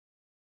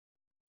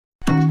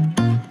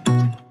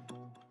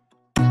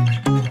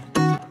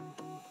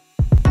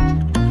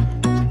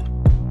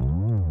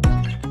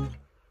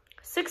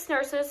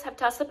nurses have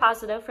tested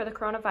positive for the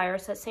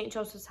coronavirus at St.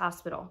 Joseph's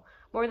Hospital.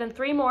 More than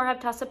 3 more have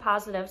tested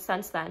positive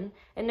since then,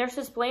 and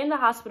nurses blame the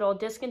hospital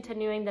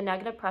discontinuing the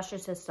negative pressure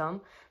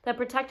system that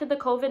protected the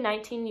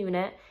COVID-19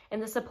 unit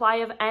and the supply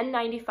of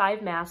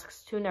N95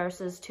 masks to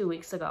nurses 2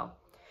 weeks ago.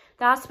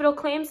 The hospital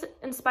claims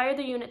inspired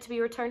the unit to be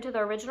returned to the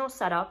original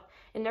setup,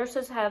 and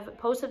nurses have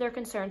posted their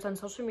concerns on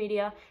social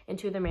media and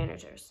to their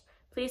managers.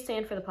 Please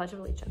stand for the Pledge of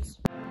Allegiance.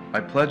 I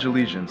pledge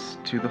allegiance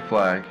to the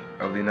flag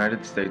of the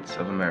United States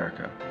of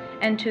America,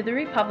 and to the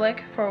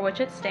republic for which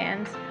it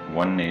stands,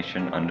 one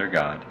nation under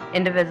God,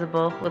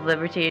 indivisible, with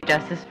liberty and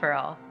justice for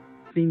all.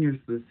 Seniors,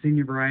 the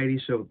Senior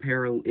Variety Show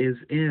apparel is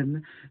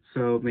in,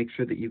 so make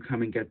sure that you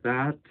come and get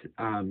that.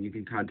 You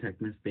can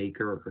contact Miss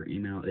Baker. Her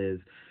email is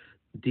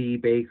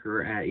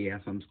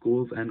dbaker@ESM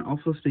Schools. And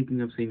also, speaking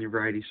of Senior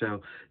Variety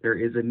Show, there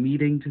is a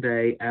meeting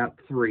today at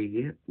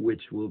 3,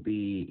 which will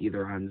be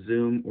either on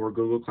Zoom or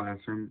Google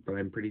Classroom, but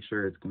I'm pretty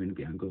sure it's going to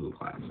be on Google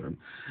Classroom.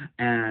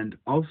 And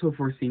also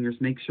for seniors,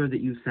 make sure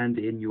that you send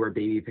in your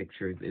baby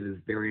pictures. It is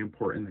very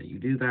important that you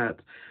do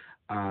that.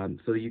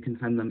 So you can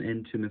send them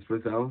in to Ms.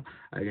 Brazil.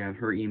 Again,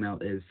 her email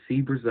is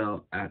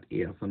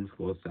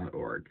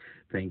cbrazil@esmschools.org.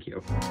 Thank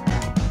you.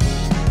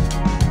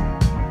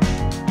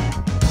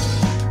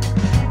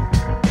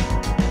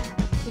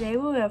 Today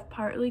we'll have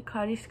partly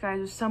cloudy skies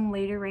with some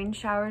later rain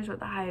showers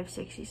with a high of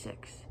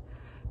 66.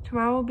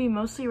 Tomorrow will be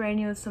mostly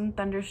rainy with some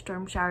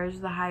thunderstorm showers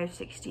with a high of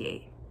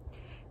 68.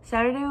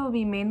 Saturday will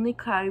be mainly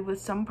cloudy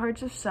with some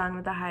parts of sun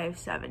with a high of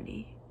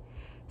 70.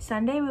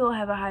 Sunday we will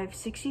have a high of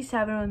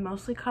 67 with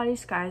mostly cloudy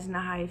skies and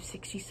a high of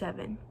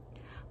 67.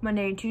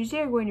 Monday and Tuesday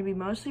are going to be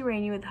mostly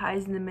rainy with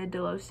highs in the mid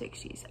to low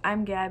 60s.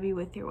 I'm Gabby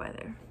with your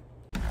weather.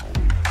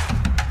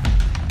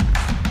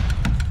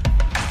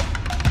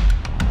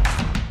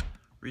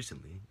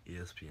 Recently,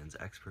 ESPN's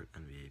expert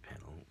NBA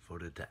panel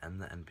voted to end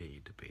the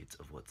NBA debates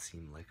of what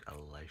seemed like a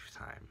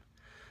lifetime.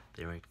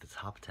 They ranked the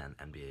top 10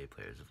 NBA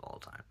players of all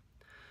time.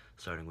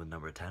 Starting with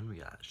number 10, we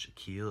got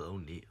Shaquille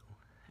O'Neal.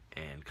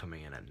 And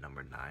coming in at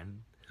number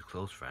 9, his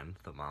close friend,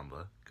 the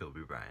Mamba,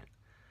 Kobe Bryant.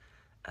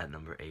 At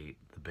number 8,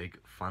 the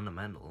big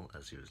fundamental,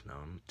 as he was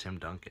known, Tim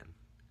Duncan.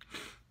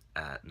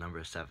 At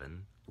number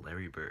 7,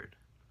 Larry Bird.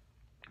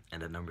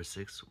 And at number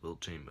 6,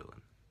 Wilt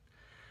Chamberlain.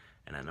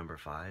 And at number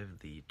 5,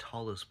 the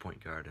tallest point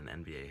guard in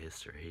NBA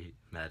history,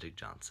 Magic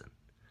Johnson.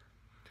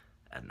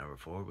 At number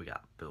 4, we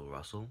got Bill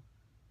Russell.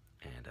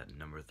 And at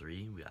number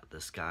 3, we got the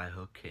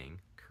Skyhook King,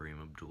 Kareem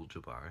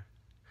Abdul-Jabbar.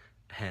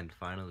 And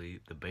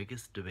finally, the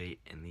biggest debate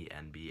in the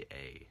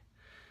NBA.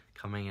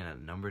 Coming in at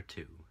number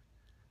 2,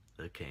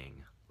 the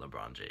King,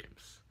 LeBron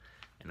James.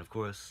 And of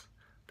course,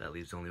 that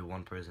leaves only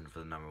one person for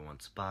the number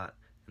 1 spot,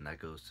 and that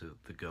goes to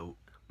the GOAT,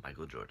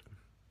 Michael Jordan.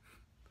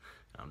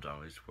 I'm John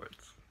with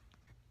Sports.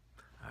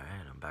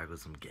 Alright, I'm back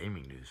with some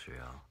gaming news for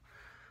y'all.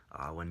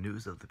 When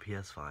news of the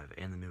PS5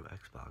 and the new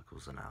Xbox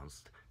was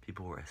announced,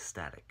 people were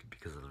ecstatic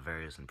because of the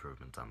various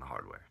improvements on the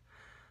hardware.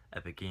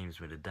 Epic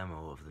Games made a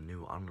demo of the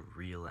new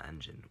Unreal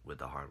Engine with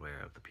the hardware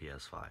of the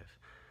PS5.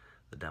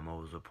 The demo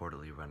was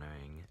reportedly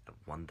running at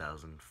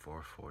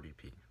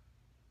 1440p.